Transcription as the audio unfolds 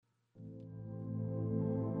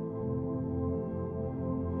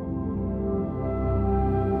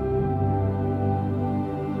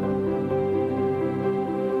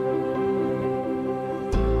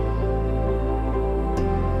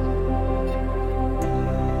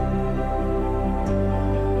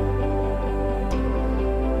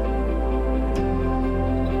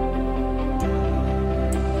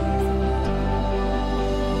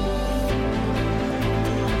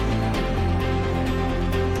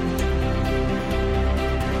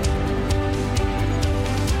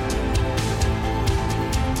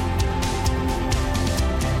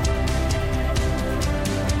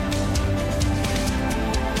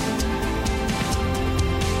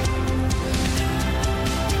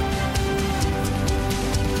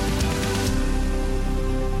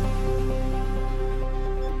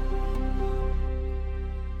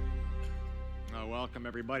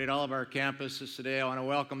everybody, at all of our campuses today. I want to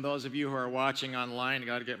welcome those of you who are watching online. I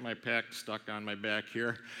got to get my pack stuck on my back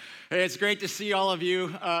here. Hey, it's great to see all of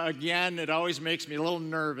you again. It always makes me a little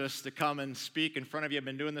nervous to come and speak in front of you. I've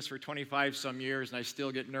been doing this for 25 some years, and I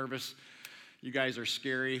still get nervous. You guys are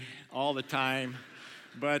scary all the time.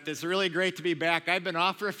 But it's really great to be back. I've been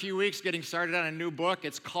off for a few weeks getting started on a new book.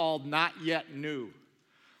 It's called Not Yet New.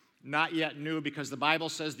 Not Yet New, because the Bible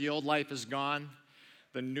says the old life is gone.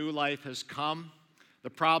 The new life has come. The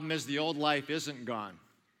problem is the old life isn't gone.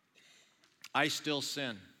 I still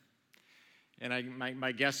sin. And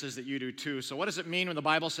my guess is that you do too. So what does it mean when the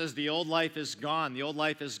Bible says the old life is gone? The old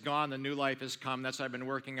life is gone, the new life has come. That's what I've been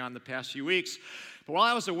working on the past few weeks. But while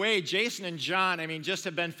I was away, Jason and John, just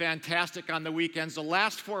have been fantastic on the weekends. The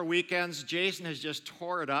last 4 weekends, Jason has just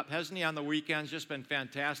tore it up, hasn't he, on the weekends? Just been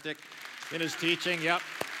fantastic in his teaching, yep.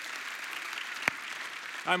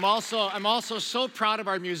 I'm also so proud of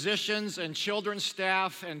our musicians and children's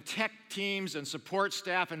staff and tech teams and support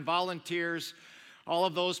staff and volunteers. All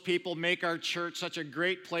of those people make our church such a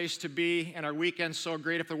great place to be, and our weekends so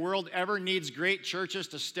great. If the world ever needs great churches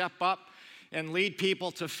to step up and lead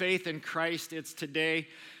people to faith in Christ, it's today.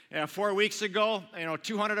 4 weeks ago,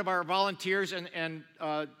 200 of our volunteers and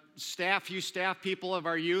staff people of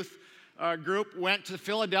our youth group went to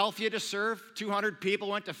Philadelphia to serve. 200 people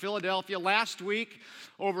went to Philadelphia. Last week,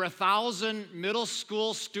 over 1,000 middle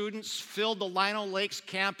school students filled the Lino Lakes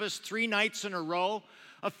campus 3 nights in a row.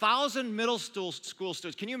 1,000 middle school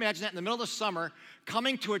students. Can you imagine that in the middle of the summer,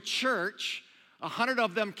 coming to a church? 100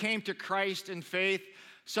 of them came to Christ in faith.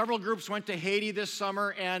 Several groups went to Haiti this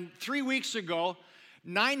summer, and 3 weeks ago,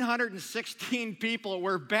 916 people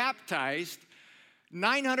were baptized.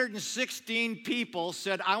 916 people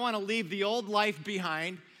said, I want to leave the old life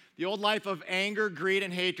behind, the old life of anger, greed,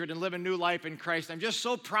 and hatred, and live a new life in Christ. I'm just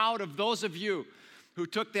so proud of those of you who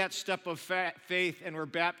took that step of faith and were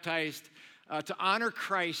baptized to honor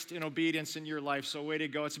Christ in obedience in your life. So way to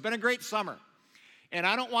go. It's been a great summer. And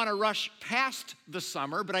I don't want to rush past the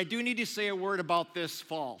summer, but I do need to say a word about this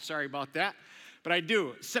fall. Sorry about that, but I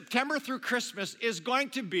do. September through Christmas is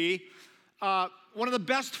going to be one of the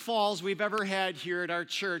best falls we've ever had here at our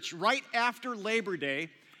church. Right after Labor Day,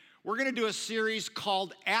 we're going to do a series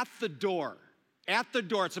called At the Door. At the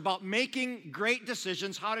Door. It's about making great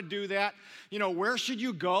decisions, how to do that. Where should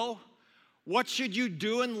you go? What should you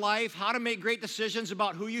do in life? How to make great decisions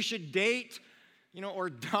about who you should date, or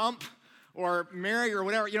dump, or marry, or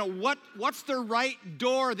whatever. What's the right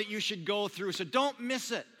door that you should go through? So don't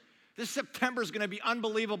miss it. This September is going to be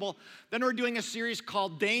unbelievable. Then we're doing a series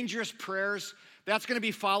called Dangerous Prayers. That's going to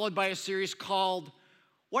be followed by a series called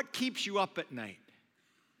What Keeps You Up at Night?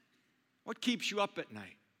 What keeps you up at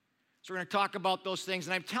night? So we're going to talk about those things.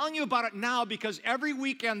 And I'm telling you about it now because every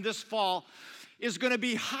weekend this fall is going to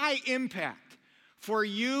be high impact for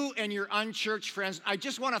you and your unchurched friends. I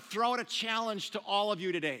just want to throw out a challenge to all of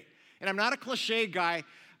you today. And I'm not a cliche guy,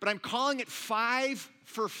 but I'm calling it 5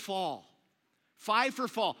 for Fall. 5 for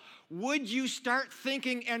Fall. Would you start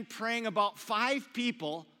thinking and praying about 5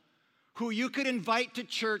 people who you could invite to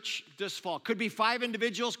church this fall? Could be 5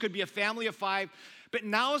 individuals, could be a family of 5. But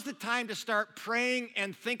now is the time to start praying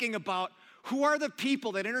and thinking about who are the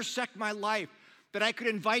people that intersect my life that I could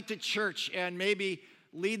invite to church and maybe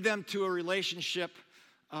lead them to a relationship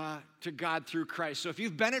to God through Christ. So if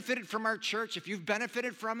you've benefited from our church, if you've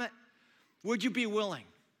benefited from it, would you be willing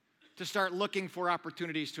to start looking for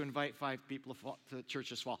opportunities to invite 5 people to the church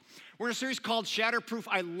this fall? We're in a series called Shatterproof.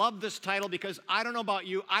 I love this title because I don't know about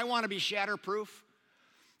you, I want to be shatterproof.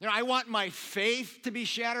 I want my faith to be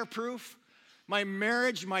shatterproof, my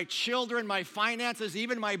marriage, my children, my finances,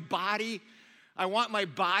 even my body. I want my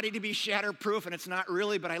body to be shatterproof, and it's not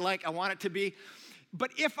really, but I want it to be.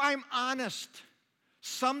 But if I'm honest,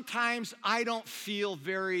 sometimes I don't feel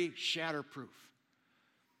very shatterproof.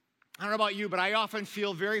 I don't know about you, but I often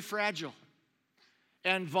feel very fragile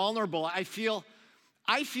and vulnerable. I feel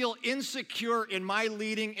insecure in my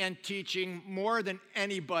leading and teaching more than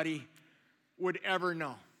anybody would ever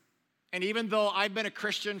know. And even though I've been a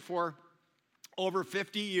Christian for over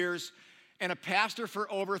 50 years and a pastor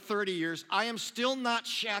for over 30 years, I am still not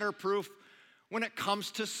shatterproof when it comes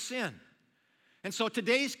to sin. And so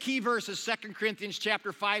today's key verse is 2 Corinthians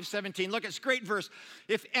chapter 5:17. Look, it's a great verse.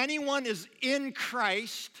 If anyone is in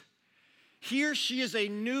Christ, he or she is a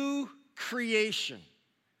new creation.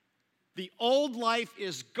 The old life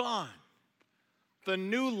is gone. The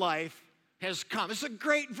new life has come. It's a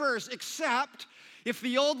great verse, except if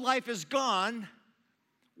the old life is gone,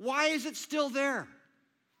 why is it still there?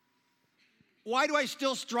 Why do I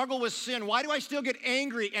still struggle with sin? Why do I still get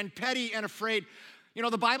angry and petty and afraid?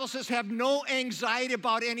 The Bible says have no anxiety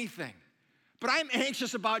about anything, But I'm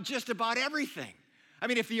anxious about just about everything. I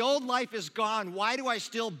mean, if the old life is gone, why do I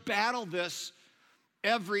still battle this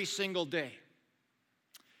every single day?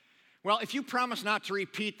 Well, if you promise not to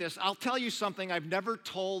repeat this, I'll tell you something I've never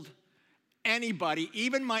told anybody,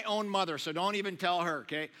 even my own mother, so don't even tell her,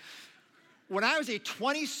 okay? When I was a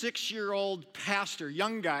 26-year-old pastor,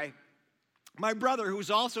 young guy, my brother, who was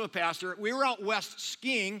also a pastor, we were out west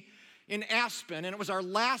skiing in Aspen, and it was our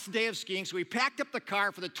last day of skiing, so we packed up the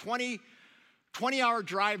car for the 20-hour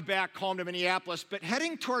drive back home to Minneapolis. But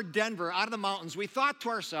heading toward Denver, out of the mountains, we thought to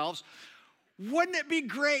ourselves, wouldn't it be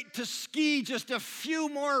great to ski just a few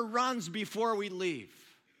more runs before we leave?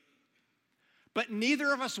 But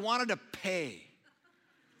neither of us wanted to pay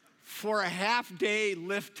for a half-day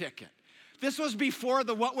lift ticket. This was before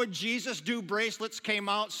the What Would Jesus Do bracelets came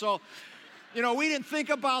out, so, we didn't think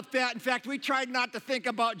about that. In fact, we tried not to think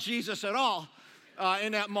about Jesus at all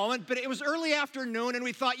in that moment. But it was early afternoon, and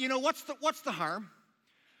we thought, what's the harm?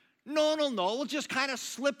 No. We'll just kind of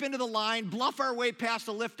slip into the line, bluff our way past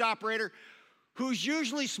the lift operator, who's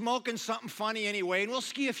usually smoking something funny anyway, and we'll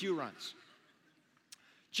ski a few runs.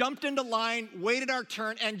 Jumped into line, waited our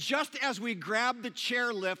turn, and just as we grabbed the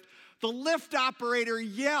chair lift, the lift operator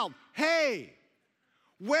yelled, "Hey,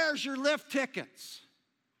 where's your lift tickets?"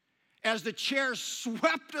 As the chair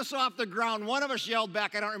swept us off the ground, one of us yelled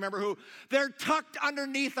back, I don't remember who, "They're tucked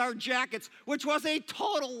underneath our jackets," which was a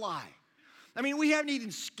total lie. I mean, we haven't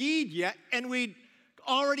even skied yet, and we'd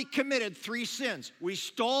already committed 3 sins. We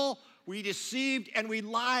stole, we deceived, and we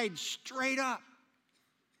lied straight up.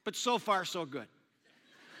 But so far, so good.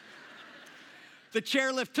 The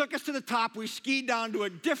chairlift took us to the top. We skied down to a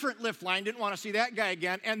different lift line. Didn't want to see that guy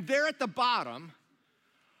again. And there at the bottom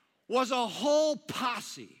was a whole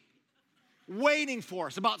posse waiting for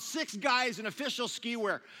us. About 6 guys in official ski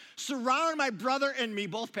wear, surrounded my brother and me,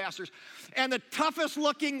 both pastors. And the toughest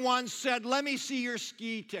looking one said, "Let me see your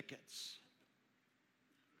ski tickets."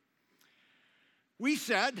 We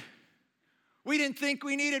said, we didn't think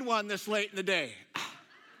we needed one this late in the day.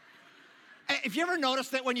 If you ever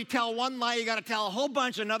noticed that when you tell one lie, you got to tell a whole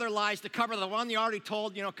bunch of other lies to cover the one you already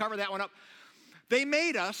told, cover that one up. They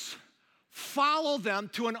made us follow them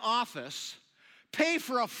to an office, pay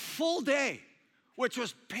for a full day, which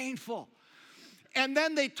was painful. And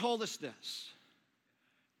then they told us this: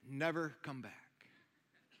 never come back.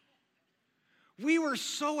 We were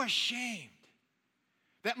so ashamed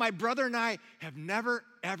that my brother and I have never,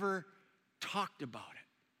 ever talked about it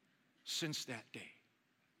since that day.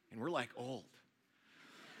 And we're like old.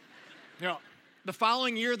 The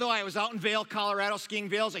following year, though, I was out in Vail, Colorado, skiing.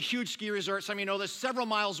 Vail's a huge ski resort. Some of you know this, several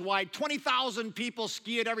miles wide. 20,000 people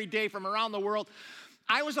ski it every day from around the world.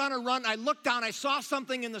 I was on a run. I looked down. I saw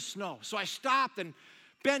something in the snow. So I stopped and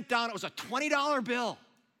bent down. It was a $20 bill,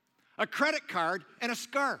 a credit card, and a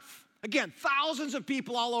scarf. Again, thousands of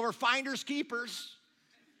people all over, finders, keepers.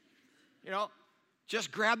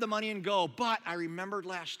 Just grab the money and go. But I remembered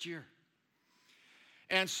last year.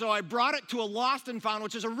 And so I brought it to a lost and found,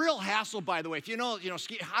 which is a real hassle, by the way. If you know,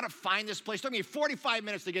 how to find this place. It took me 45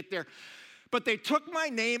 minutes to get there. But they took my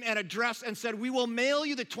name and address and said, "We will mail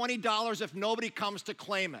you the $20 if nobody comes to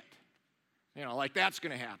claim it." Like that's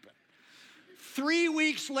going to happen. 3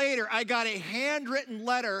 weeks later, I got a handwritten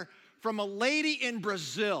letter from a lady in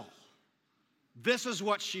Brazil. This is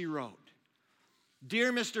what she wrote.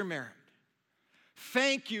 "Dear Mr. Merritt,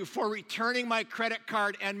 thank you for returning my credit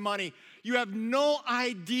card and money. You have no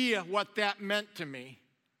idea what that meant to me."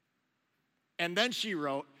 And then she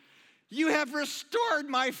wrote, "You have restored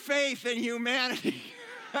my faith in humanity."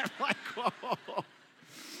 I'm like, whoa.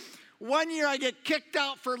 One year I get kicked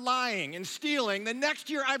out for lying and stealing. The next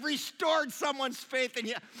year I've restored someone's faith in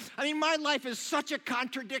humanity. I mean, my life is such a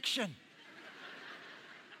contradiction.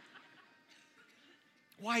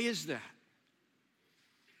 Why is that?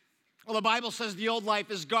 Well, the Bible says the old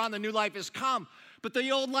life is gone, the new life is come. But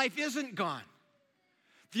the old life isn't gone.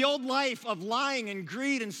 The old life of lying and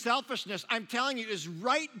greed and selfishness, I'm telling you, is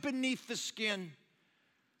right beneath the skin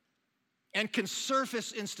and can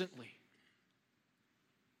surface instantly.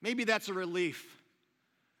 Maybe that's a relief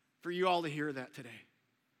for you all to hear that today.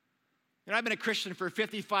 I've been a Christian for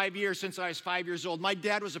 55 years, since I was 5 years old. My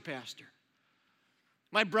dad was a pastor.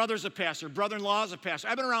 My brother's a pastor. Brother-in-law is a pastor.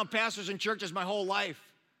 I've been around pastors and churches my whole life.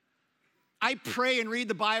 I pray and read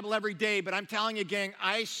the Bible every day, but I'm telling you, gang,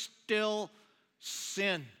 I still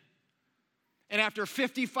sin. And after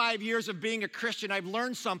 55 years of being a Christian, I've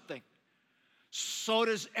learned something. So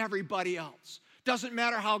does everybody else. Doesn't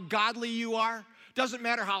matter how godly you are. Doesn't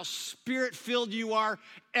matter how spirit-filled you are.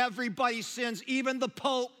 Everybody sins, even the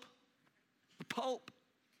Pope. The Pope.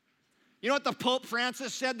 You know what the Pope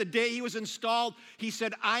Francis said the day he was installed? He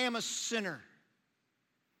said, "I am a sinner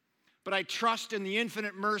but I trust in the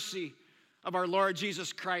infinite mercy of our Lord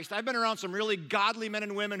Jesus Christ. I've been around some really godly men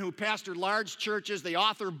and women who pastor large churches, they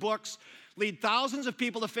author books, lead thousands of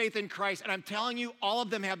people to faith in Christ, and I'm telling you, all of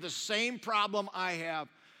them have the same problem I have.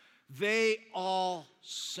 They all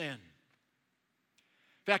sin. In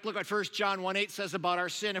fact, look what 1 John 1:8 says about our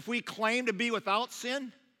sin. If we claim to be without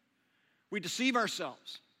sin, we deceive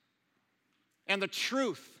ourselves, and the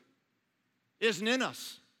truth isn't in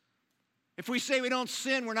us. If we say we don't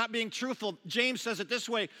sin, we're not being truthful. James says it this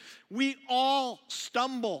way: we all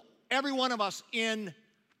stumble, every one of us, in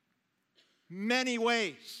many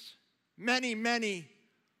ways. Many, many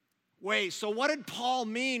ways. So what did Paul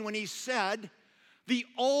mean when he said the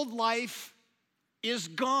old life is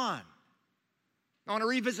gone? I want to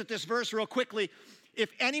revisit this verse real quickly.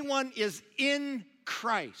 If anyone is in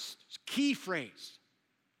Christ, key phrase,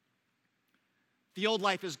 the old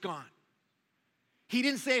life is gone. He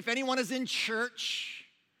didn't say if anyone is in church,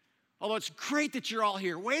 although it's great that you're all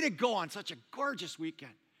here. Way to go on such a gorgeous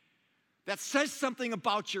weekend. That says something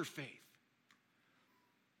about your faith.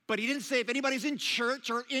 But he didn't say if anybody's in church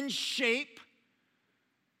or in shape,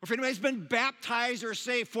 or if anybody's been baptized or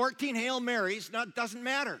say 14 Hail Marys. No, it doesn't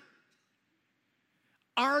matter.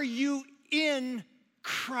 Are you in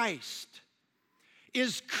Christ?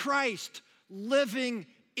 Is Christ living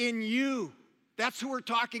in you? That's who we're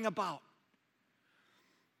talking about.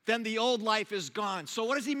 Then the old life is gone. So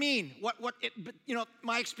what does he mean?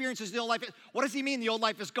 My experience is the old life. What does he mean the old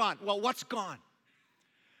life is gone? Well, what's gone?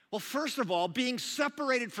 Well, first of all, being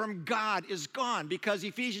separated from God is gone, because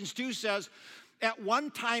Ephesians 2 says, at one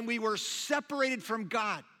time we were separated from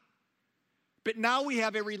God, but now we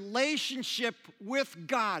have a relationship with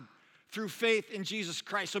God through faith in Jesus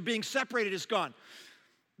Christ. So being separated is gone.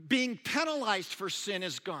 Being penalized for sin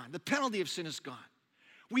is gone. The penalty of sin is gone.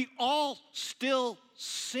 We all still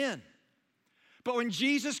sin. But when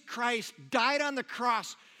Jesus Christ died on the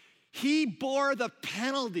cross, he bore the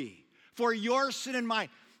penalty for your sin and mine.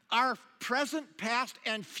 Our present, past,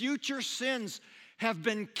 and future sins have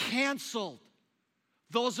been canceled.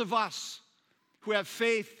 Those of us who have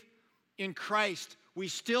faith in Christ, we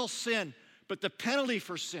still sin, but the penalty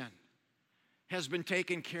for sin has been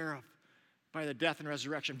taken care of by the death and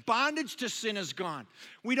resurrection. Bondage to sin is gone.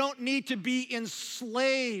 We don't need to be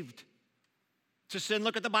enslaved to sin.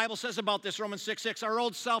 Look what the Bible says about this, Romans 6:6. Our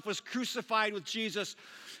old self was crucified with Jesus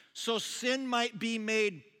so sin might be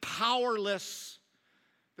made powerless,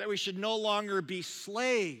 that we should no longer be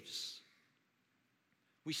slaves.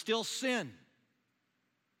 We still sin.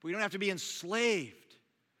 We don't have to be enslaved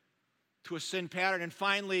to a sin pattern. And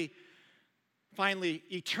finally,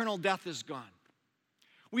 eternal death is gone.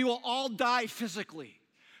 We will all die physically,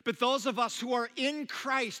 but those of us who are in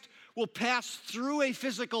Christ will pass through a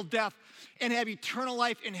physical death and have eternal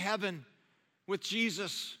life in heaven with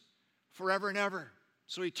Jesus forever and ever.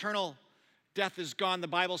 So eternal death is gone. The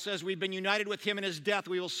Bible says we've been united with him in his death.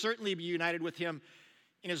 We will certainly be united with him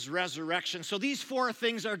in his resurrection. So these four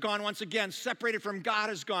things are gone. Once again, separated from God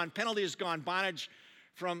is gone. Penalty is gone. Bondage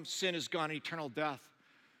from sin is gone. Eternal death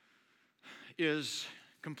is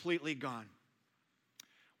completely gone.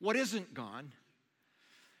 What isn't gone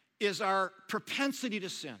is our propensity to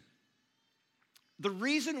sin. The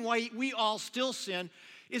reason why we all still sin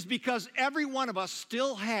is because every one of us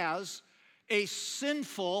still has a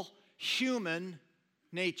sinful human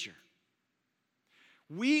nature.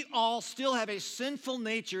 We all still have a sinful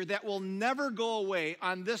nature that will never go away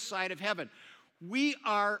on this side of heaven. We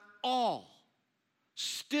are all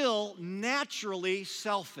still naturally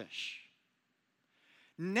selfish,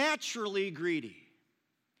 naturally greedy,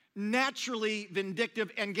 naturally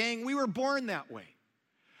vindictive, and gang, we were born that way.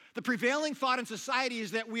 The prevailing thought in society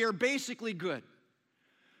is that we are basically good.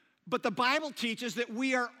 But the Bible teaches that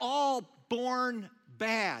we are all born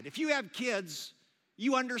bad. If you have kids,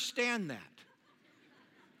 you understand that.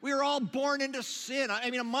 We are all born into sin. I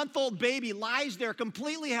mean, a month-old baby lies there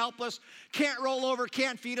completely helpless, can't roll over,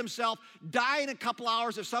 can't feed himself, die in a couple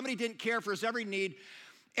hours if somebody didn't care for his every need.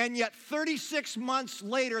 And yet 36 months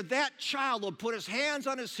later, that child will put his hands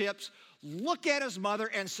on his hips, look at his mother,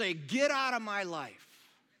 and say, "Get out of my life."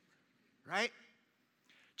 Right?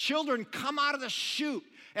 Children come out of the chute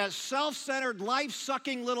as self-centered,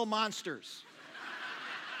 life-sucking little monsters.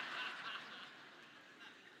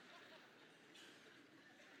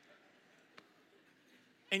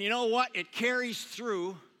 And you know what? It carries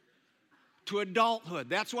through to adulthood.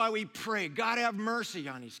 That's why we pray, God have mercy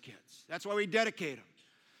on these kids. That's why we dedicate them,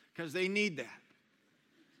 because they need that.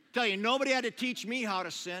 I tell you, nobody had to teach me how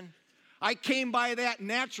to sin. I came by that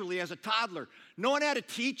naturally as a toddler. No one had to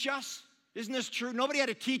teach us. Isn't this true? Nobody had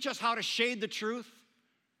to teach us how to shade the truth.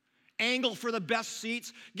 angle for the best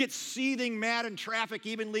seats, get seething mad in traffic,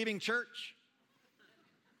 even leaving church.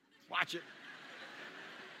 Watch it.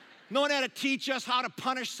 No one had to teach us how to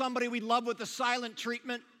punish somebody we love with the silent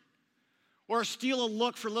treatment or steal a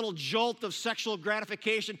look for a little jolt of sexual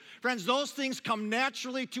gratification. Friends, those things come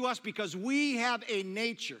naturally to us because we have a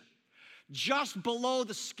nature just below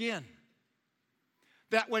the skin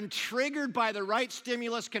that when triggered by the right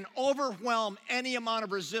stimulus can overwhelm any amount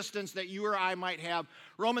of resistance that you or I might have.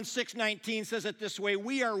 Romans 6:19 says it this way,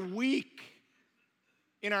 we are weak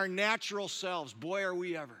in our natural selves. Boy, are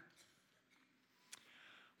we ever.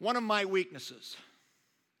 One of my weaknesses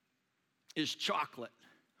is chocolate.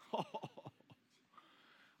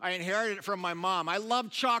 I inherited it from my mom. I love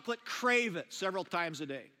chocolate, crave it several times a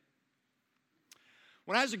day.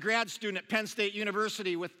 When I was a grad student at Penn State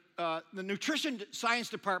University with the nutrition science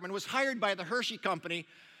department, was hired by the Hershey Company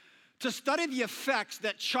to study the effects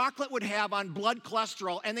that chocolate would have on blood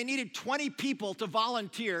cholesterol, and they needed 20 people to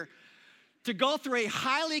volunteer to go through a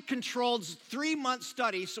highly controlled 3-month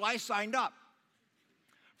study, so I signed up.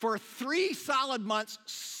 For 3 solid months,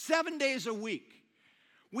 7 days a week,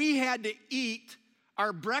 we had to eat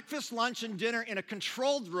our breakfast, lunch, and dinner in a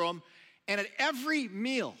controlled room, and at every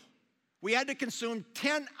meal, we had to consume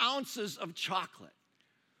 10 ounces of chocolate.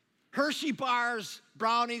 Hershey bars,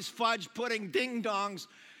 brownies, fudge, pudding, ding-dongs.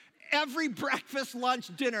 Every breakfast,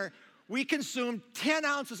 lunch, dinner, we consumed 10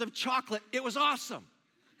 ounces of chocolate. It was awesome,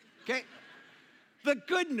 okay? The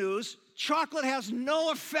good news, chocolate has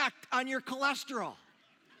no effect on your cholesterol.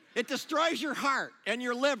 It destroys your heart and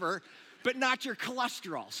your liver, but not your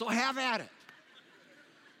cholesterol, so have at it.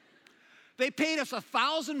 They paid us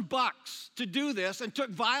 $1,000 to do this and took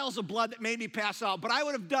vials of blood that made me pass out, but I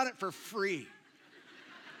would have done it for free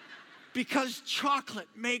because chocolate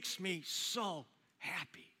makes me so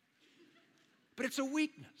happy. But it's a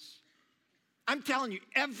weakness. I'm telling you,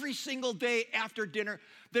 every single day after dinner,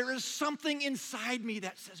 there is something inside me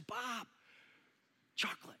that says, Bob,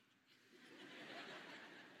 chocolate.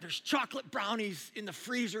 There's chocolate brownies in the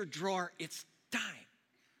freezer drawer. It's time.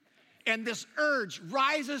 And this urge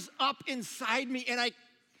rises up inside me, and I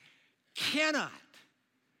cannot.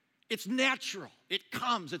 It's natural. It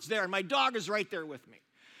comes. It's there. And my dog is right there with me.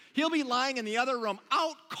 He'll be lying in the other room,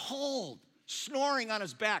 out cold, snoring on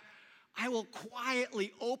his back. I will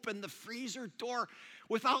quietly open the freezer door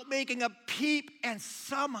without making a peep, and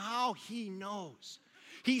somehow he knows.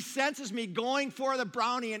 He senses me going for the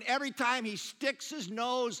brownie, and every time he sticks his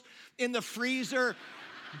nose in the freezer,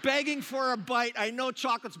 begging for a bite. I know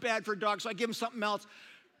chocolate's bad for dogs, so I give him something else.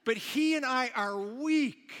 But he and I are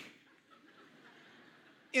weak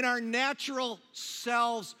in our natural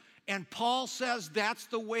selves, and Paul says that's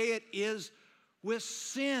the way it is with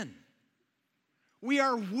sin. We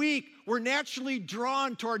are weak. We're naturally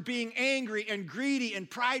drawn toward being angry and greedy and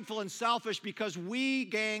prideful and selfish because we,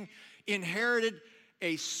 gang, inherited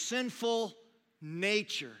a sinful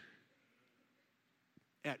nature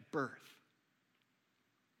at birth.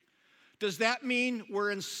 Does that mean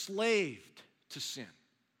we're enslaved to sin?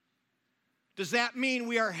 Does that mean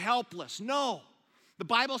we are helpless? No. The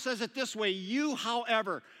Bible says it this way, you,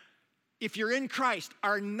 however, if you're in Christ,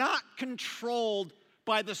 are not controlled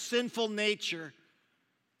by the sinful nature,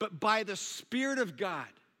 but by the Spirit of God,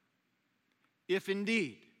 if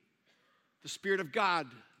indeed the Spirit of God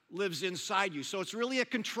lives inside you. So it's really a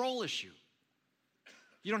control issue.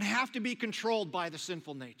 You don't have to be controlled by the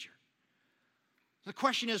sinful nature. The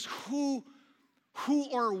question is who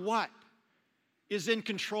or what is in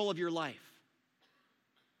control of your life?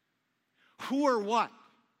 Who or what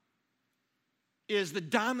is the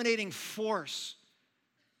dominating force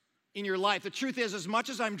in your life? The truth is, as much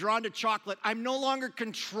as I'm drawn to chocolate, I'm no longer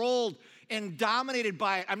controlled and dominated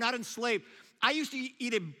by it. I'm not enslaved. I used to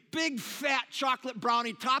eat a big fat chocolate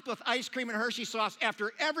brownie topped with ice cream and Hershey sauce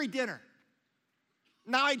after every dinner.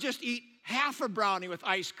 Now I just eat half a brownie with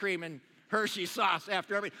ice cream and Hershey sauce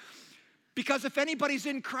after every. Because if anybody's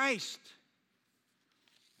in Christ,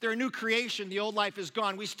 they're a new creation. The old life is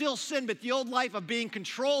gone. We still sin, but the old life of being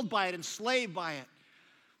controlled by it, enslaved by it,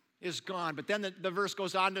 is gone. But then the verse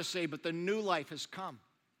goes on to say, but the new life has come.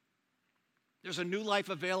 There's a new life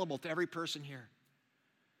available to every person here.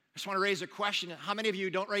 I just want to raise a question. How many of you,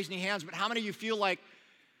 don't raise any hands, but how many of you feel like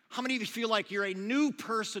you're a new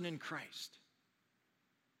person in Christ?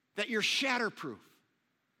 That you're shatterproof?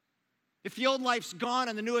 If the old life's gone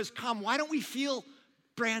and the new has come, why don't we feel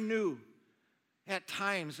brand new at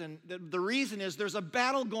times? And the reason is there's a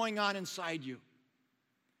battle going on inside you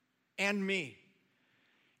and me.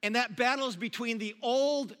 And that battle is between the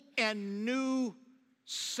old and new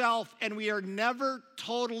self, and we are never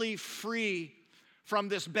totally free from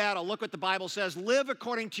this battle. Look what the Bible says. Live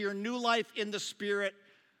according to your new life in the Spirit.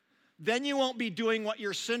 Then you won't be doing what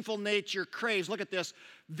your sinful nature craves. Look at this.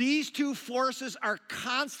 These two forces are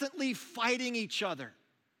constantly fighting each other.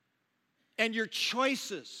 And your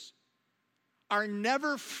choices are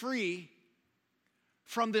never free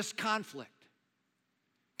from this conflict.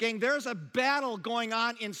 Gang, there's a battle going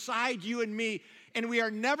on inside you and me, and we are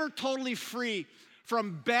never totally free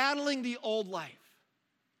from battling the old life.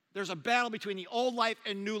 There's a battle between the old life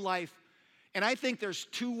and new life, and I think there's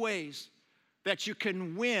two ways that you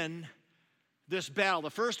can win this battle. The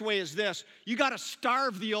first way is this: you got to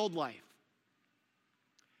starve the old life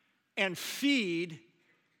and feed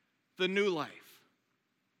the new life.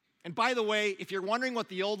 And by the way, if you're wondering what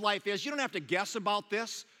the old life is, you don't have to guess about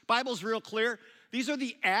this. Bible's real clear. These are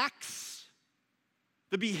the acts,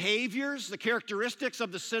 the behaviors, the characteristics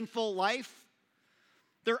of the sinful life.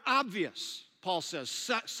 They're obvious, Paul says.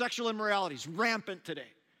 Sexual immorality is rampant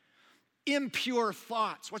today. Impure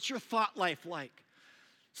thoughts. What's your thought life like?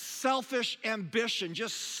 Selfish ambition,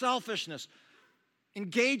 just selfishness.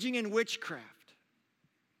 Engaging in witchcraft.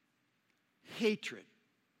 Hatred.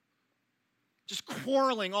 Just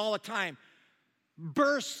quarreling all the time.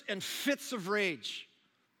 Bursts and fits of rage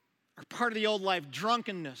are part of the old life.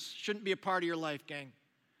 Drunkenness shouldn't be a part of your life, gang.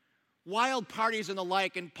 Wild parties and the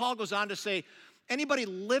like. And Paul goes on to say, anybody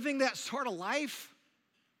living that sort of life,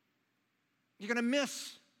 you're going to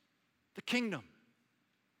miss the kingdom.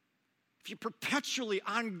 If you perpetually,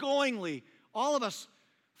 ongoingly, all of us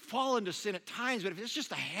fall into sin at times, but if it's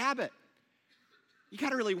just a habit, you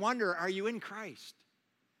got to really wonder, are you in Christ?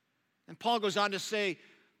 And Paul goes on to say,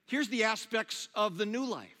 here's the aspects of the new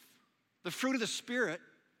life. The fruit of the Spirit,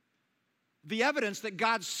 the evidence that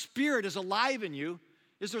God's Spirit is alive in you,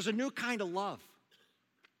 is there's a new kind of love.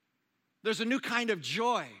 There's a new kind of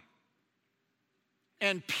joy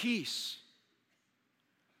and peace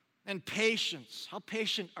and patience. How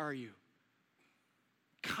patient are you?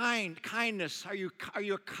 Kindness. Are you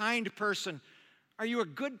a kind person? Are you a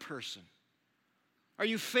good person? Are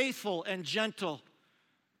you faithful and gentle?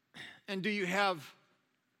 And do you have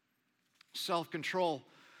self-control?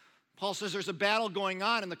 Paul says there's a battle going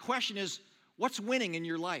on, and the question is, what's winning in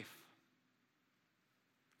your life?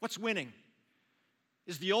 What's winning?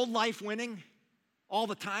 Is the old life winning all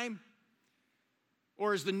the time?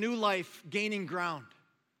 Or is the new life gaining ground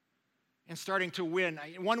and starting to win?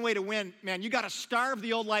 One way to win, man, you got to starve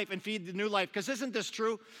the old life and feed the new life, because isn't this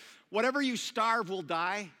true? Whatever you starve will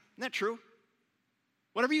die. Isn't that true?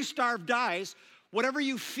 Whatever you starve dies. Whatever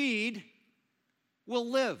you feed will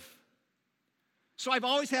live. So I've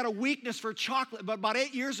always had a weakness for chocolate, but about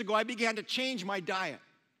 8 years ago, I began to change my diet.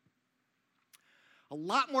 A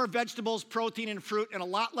lot more vegetables, protein, and fruit, and a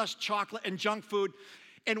lot less chocolate and junk food.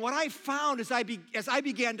 And what I found as I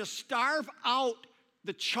began to starve out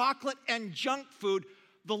the chocolate and junk food,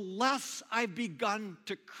 the less I've begun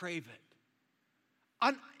to crave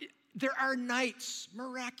it. There are nights,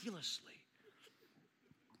 miraculously,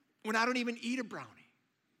 when I don't even eat a brownie,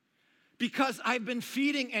 because I've been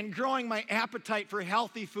feeding and growing my appetite for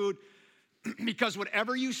healthy food, because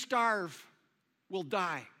whatever you starve will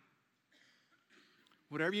die.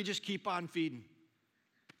 Whatever you just keep on feeding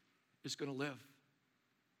is going to live.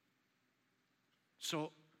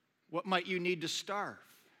 So what might you need to starve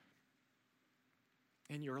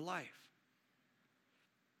in your life?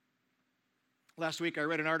 Last week I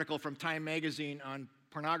read an article from Time magazine on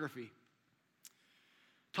pornography,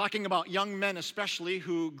 talking about young men especially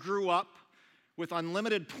who grew up with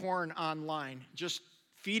unlimited porn online, just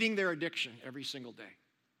feeding their addiction every single day.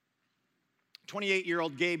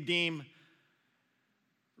 28-year-old Gabe Deem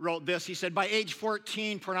wrote this. He said, by age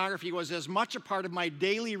 14, pornography was as much a part of my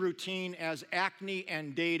daily routine as acne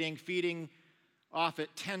and dating, feeding off it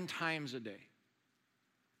 10 times a day.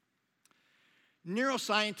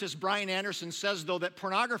 Neuroscientist Brian Anderson says, though, that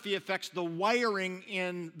pornography affects the wiring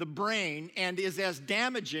in the brain and is as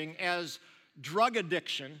damaging as drug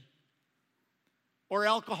addiction or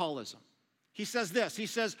alcoholism. He says this, he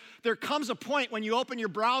says, there comes a point when you open your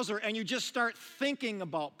browser and you just start thinking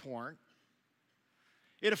about porn.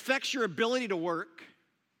 It affects your ability to work,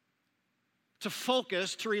 to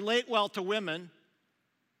focus, to relate well to women,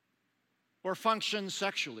 or function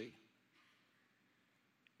sexually.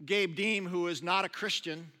 Gabe Deem, who is not a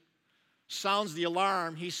Christian, sounds the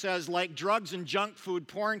alarm. He says, like drugs and junk food,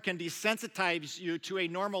 porn can desensitize you to a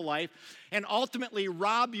normal life and ultimately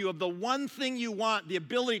rob you of the one thing you want, the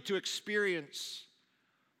ability to experience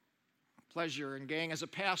pleasure. And gang, as a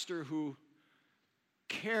pastor who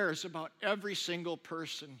cares about every single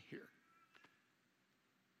person here,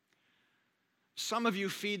 some of you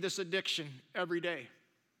feed this addiction every day.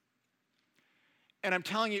 And I'm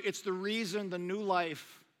telling you, it's the reason the new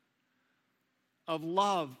life of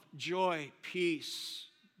love, joy, peace,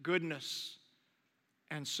 goodness,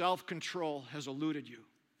 and self-control has eluded you.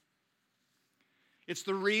 It's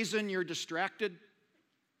the reason you're distracted.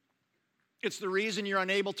 It's the reason you're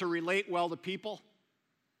unable to relate well to people.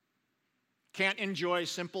 Can't enjoy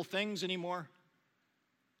simple things anymore.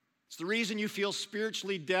 It's the reason you feel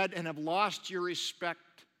spiritually dead and have lost your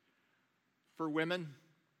respect for women.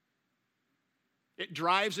 It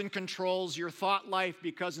drives and controls your thought life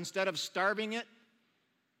because instead of starving it,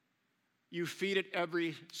 you feed it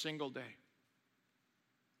every single day.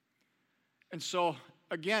 And so,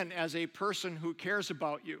 again, as a person who cares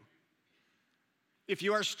about you, if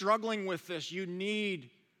you are struggling with this, you need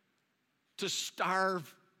to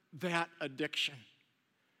starve that addiction.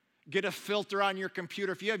 Get a filter on your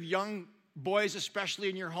computer. If you have young boys, especially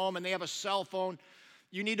in your home, and they have a cell phone,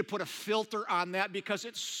 you need to put a filter on that because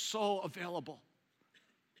it's so available.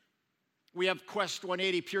 We have Quest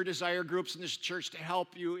 180 Pure Desire groups in this church to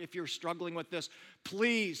help you if you're struggling with this.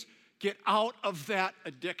 Please get out of that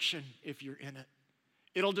addiction if you're in it.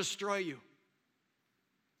 It'll destroy you.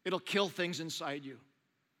 It'll kill things inside you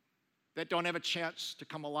that don't have a chance to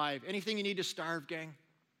come alive. Anything you need to starve, gang?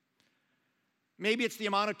 Maybe it's the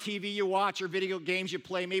amount of TV you watch or video games you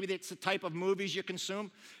play. Maybe it's the type of movies you consume.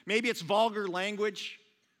 Maybe it's vulgar language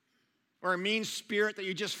or a mean spirit that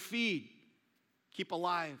you just feed, keep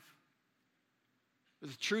alive. But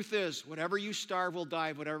the truth is, whatever you starve will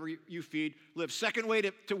die, whatever you feed, live. Second way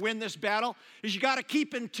to win this battle is you got to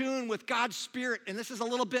keep in tune with God's Spirit. And this is a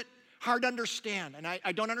little bit hard to understand, and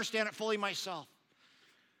I don't understand it fully myself.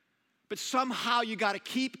 But somehow you got to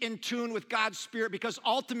keep in tune with God's Spirit because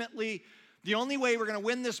ultimately, the only way we're going to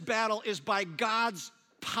win this battle is by God's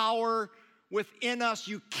power within us.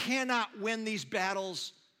 You cannot win these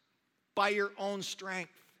battles by your own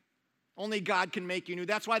strength. Only God can make you new.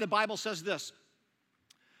 That's why the Bible says this: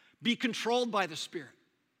 be controlled by the Spirit.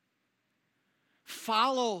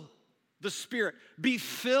 Follow the Spirit. Be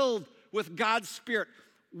filled with God's Spirit.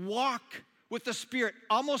 Walk with the Spirit.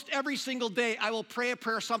 Almost every single day, I will pray a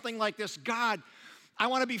prayer something like this: God, I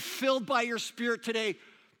want to be filled by your Spirit today.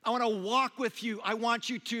 I want to walk with you. I want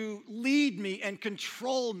you to lead me and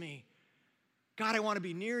control me. God, I want to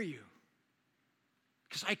be near you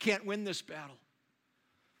because I can't win this battle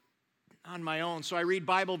on my own. So I read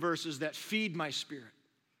Bible verses that feed my spirit.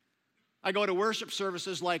 I go to worship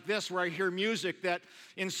services like this where I hear music that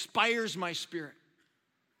inspires my spirit.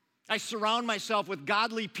 I surround myself with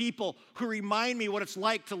godly people who remind me what it's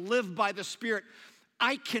like to live by the Spirit.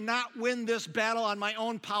 I cannot win this battle on my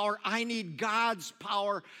own power. I need God's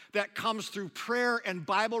power that comes through prayer and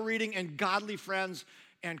Bible reading and godly friends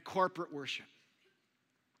and corporate worship.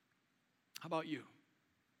 How about you?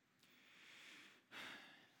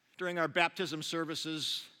 During our baptism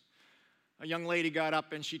services, a young lady got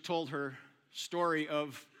up and she told her story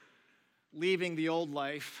of leaving the old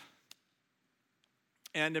life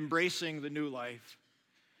and embracing the new life.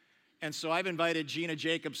 And so I've invited Gina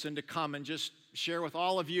Jacobson to come and just share with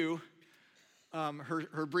all of you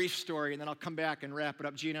her brief story, and then I'll come back and wrap it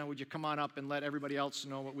up. Gina, would you come on up and let everybody else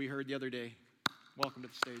know what we heard the other day? Welcome to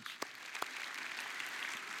the stage.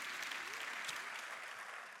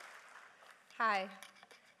 Hi,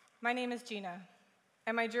 my name is Gina,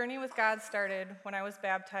 and my journey with God started when I was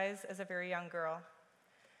baptized as a very young girl.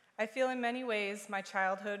 I feel in many ways my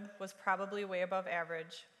childhood was probably way above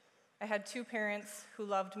average. I had two parents who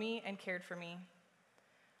loved me and cared for me.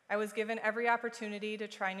 I was given every opportunity to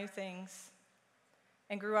try new things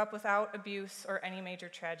and grew up without abuse or any major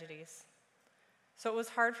tragedies. So it was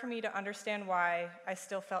hard for me to understand why I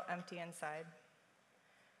still felt empty inside.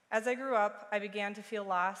 As I grew up, I began to feel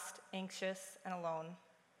lost, anxious, and alone.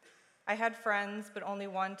 I had friends, but only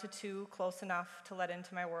 1 to 2 close enough to let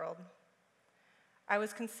into my world. I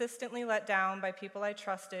was consistently let down by people I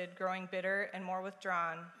trusted, growing bitter and more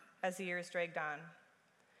withdrawn as the years dragged on.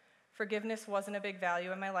 Forgiveness wasn't a big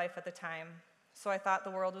value in my life at the time, so I thought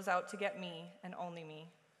the world was out to get me and only me.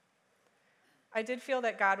 I did feel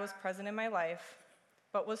that God was present in my life,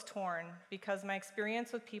 but was torn because my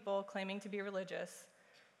experience with people claiming to be religious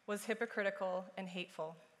was hypocritical and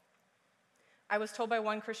hateful. I was told by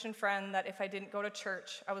one Christian friend that if I didn't go to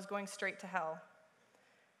church, I was going straight to hell,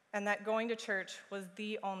 and that going to church was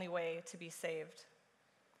the only way to be saved.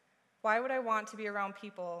 Why would I want to be around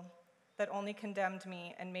people that only condemned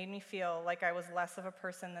me and made me feel like I was less of a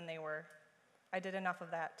person than they were? I did enough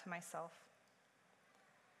of that to myself.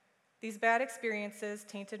 These bad experiences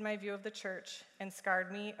tainted my view of the church and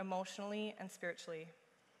scarred me emotionally and spiritually.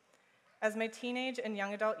 As my teenage and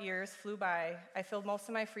young adult years flew by, I filled most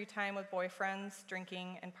of my free time with boyfriends,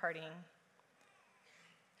 drinking, and partying.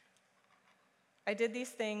 I did these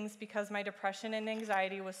things because my depression and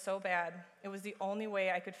anxiety was so bad, it was the only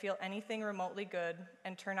way I could feel anything remotely good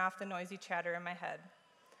and turn off the noisy chatter in my head.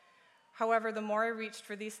 However, the more I reached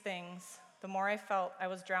for these things, the more I felt I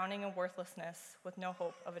was drowning in worthlessness with no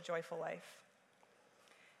hope of a joyful life.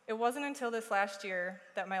 It wasn't until this last year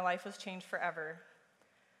that my life was changed forever.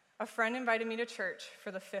 A friend invited me to church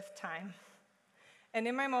for the 5th time, and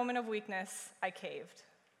in my moment of weakness, I caved.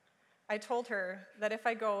 I told her that if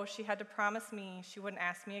I go, she had to promise me she wouldn't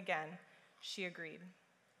ask me again. She agreed.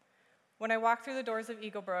 When I walked through the doors of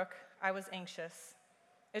Eaglebrook, I was anxious.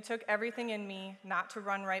 It took everything in me not to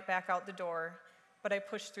run right back out the door, but I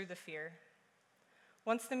pushed through the fear.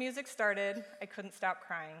 Once the music started, I couldn't stop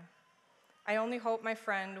crying. I only hoped my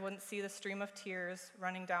friend wouldn't see the stream of tears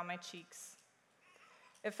running down my cheeks.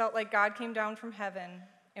 It felt like God came down from heaven,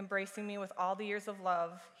 embracing me with all the years of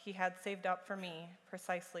love he had saved up for me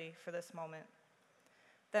precisely for this moment.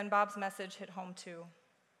 Then Bob's message hit home too.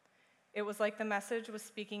 It was like the message was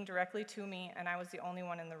speaking directly to me and I was the only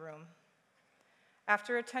one in the room.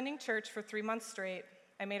 After attending church for 3 months straight,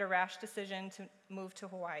 I made a rash decision to move to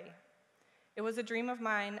Hawaii. It was a dream of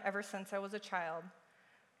mine ever since I was a child.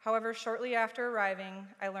 However, shortly after arriving,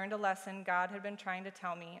 I learned a lesson God had been trying to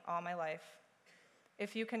tell me all my life.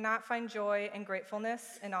 If you cannot find joy and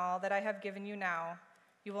gratefulness in all that I have given you now,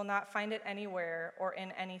 you will not find it anywhere or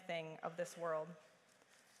in anything of this world.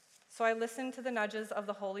 So I listened to the nudges of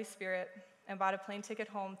the Holy Spirit and bought a plane ticket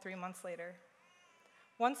home 3 months later.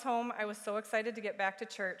 Once home, I was so excited to get back to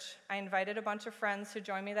church, I invited a bunch of friends to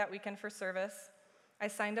join me that weekend for service. I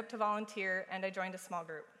signed up to volunteer, and I joined a small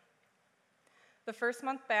group. The first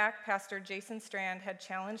month back, Pastor Jason Strand had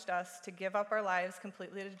challenged us to give up our lives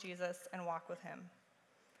completely to Jesus and walk with him.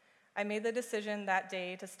 I made the decision that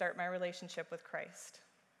day to start my relationship with Christ.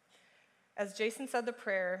 As Jason said the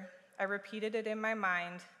prayer, I repeated it in my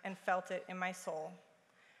mind and felt it in my soul.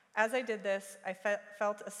 As I did this, I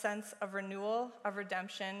felt a sense of renewal, of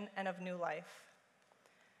redemption, and of new life.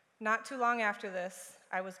 Not too long after this,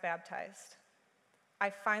 I was baptized. I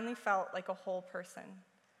finally felt like a whole person.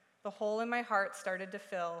 The hole in my heart started to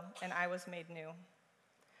fill, and I was made new.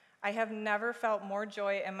 I have never felt more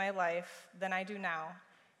joy in my life than I do now.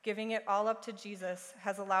 Giving it all up to Jesus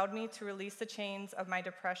has allowed me to release the chains of my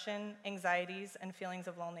depression, anxieties, and feelings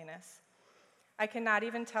of loneliness. I cannot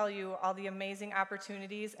even tell you all the amazing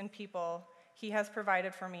opportunities and people he has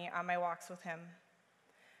provided for me on my walks with him.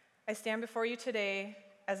 I stand before you today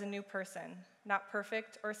as a new person, not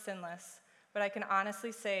perfect or sinless, but I can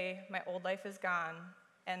honestly say my old life is gone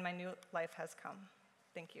and my new life has come.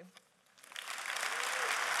 Thank you.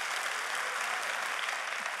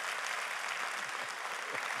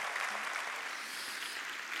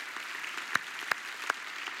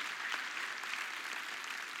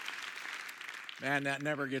 Man, that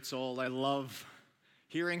never gets old. I love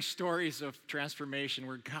hearing stories of transformation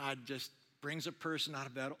where God just brings a person out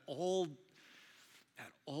of that old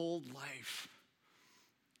life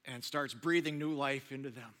and starts breathing new life into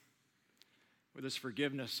them with his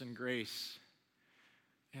forgiveness and grace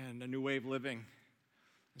and a new way of living.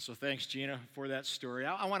 And so thanks, Gina, for that story.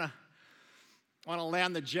 I want to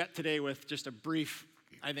land the jet today with just a brief,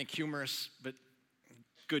 I think humorous, but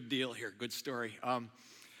good deal here, good story.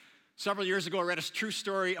 Several years ago, I read a true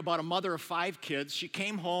story about a mother of 5 kids. She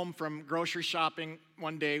came home from grocery shopping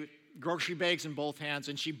one day, grocery bags in both hands,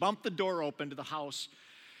 and she bumped the door open to the house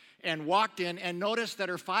and walked in and noticed that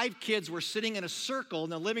her 5 kids were sitting in a circle in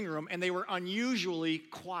the living room, and they were unusually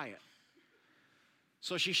quiet.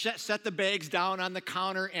 So she set the bags down on the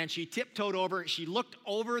counter, and she tiptoed over. She looked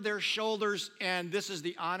over their shoulders, and this is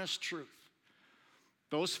the honest truth.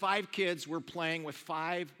 Those 5 kids were playing with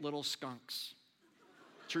 5 little skunks.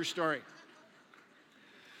 True story.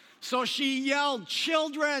 So she yelled,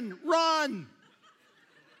 "Children, run!"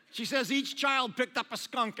 She says each child picked up a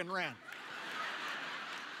skunk and ran.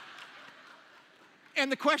 And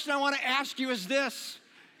the question I want to ask you is this: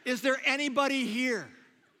 is there anybody here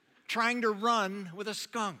trying to run with a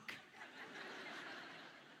skunk?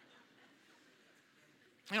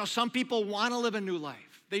 You know, some people want to live a new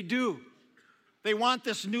life. They do. They want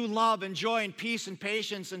this new love and joy and peace and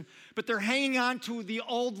patience, but they're hanging on to the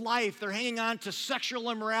old life. They're hanging on to sexual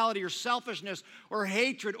immorality or selfishness or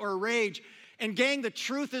hatred or rage. And gang, the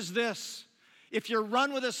truth is this: if you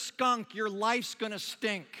run with a skunk, your life's gonna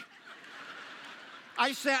stink.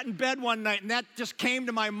 I sat in bed one night and that just came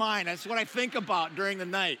to my mind. That's what I think about during the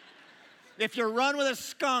night. If you run with a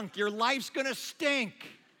skunk, your life's gonna stink.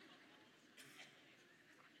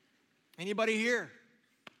 Anybody here?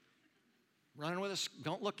 Running with a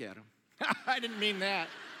don't look at him. I didn't mean that.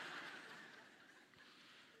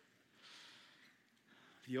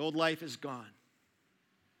 The old life is gone.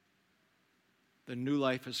 The new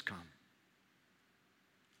life has come.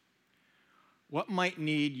 What might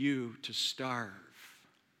need you to starve,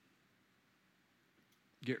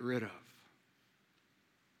 get rid of,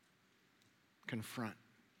 confront,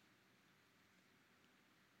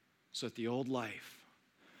 so that the old life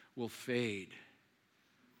will fade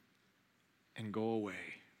and go away,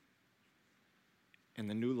 and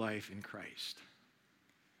the new life in Christ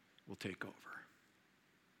will take over.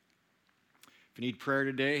 If you need prayer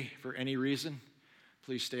today for any reason,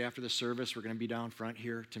 please stay after the service. We're going to be down front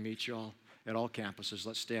here to meet you all at all campuses.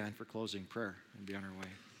 Let's stand for closing prayer and be on our way.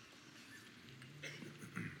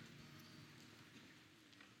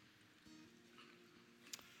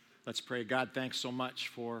 Let's pray. God, thanks so much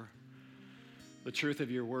for the truth of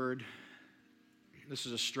your word. This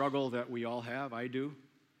is a struggle that we all have. I do.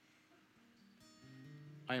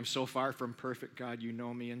 I am so far from perfect, God. You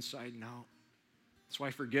know me inside and out. That's why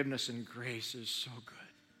forgiveness and grace is so good.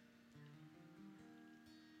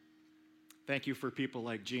 Thank you for people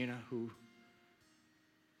like Gina who,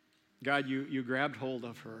 God, you grabbed hold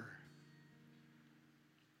of her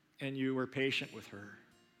and you were patient with her.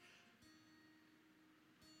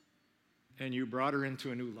 And you brought her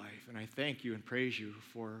into a new life. And I thank you and praise you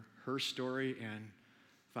for her story and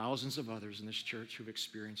thousands of others in this church who've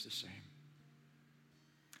experienced the same.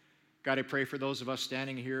 God, I pray for those of us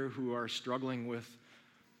standing here who are struggling with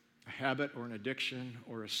a habit or an addiction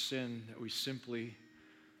or a sin that we simply,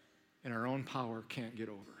 in our own power, can't get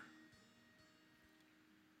over.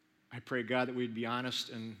 I pray, God, that we'd be honest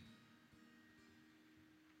and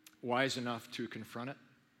wise enough to confront it,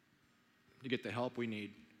 to get the help we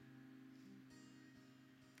need,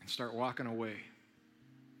 and start walking away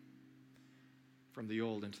from the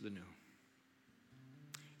old into the new.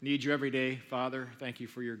 Need you every day, Father. Thank you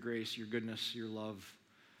for your grace, your goodness, your love.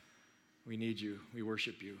 We need you. We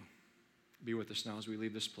worship you. Be with us now as we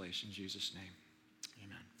leave this place in Jesus' name.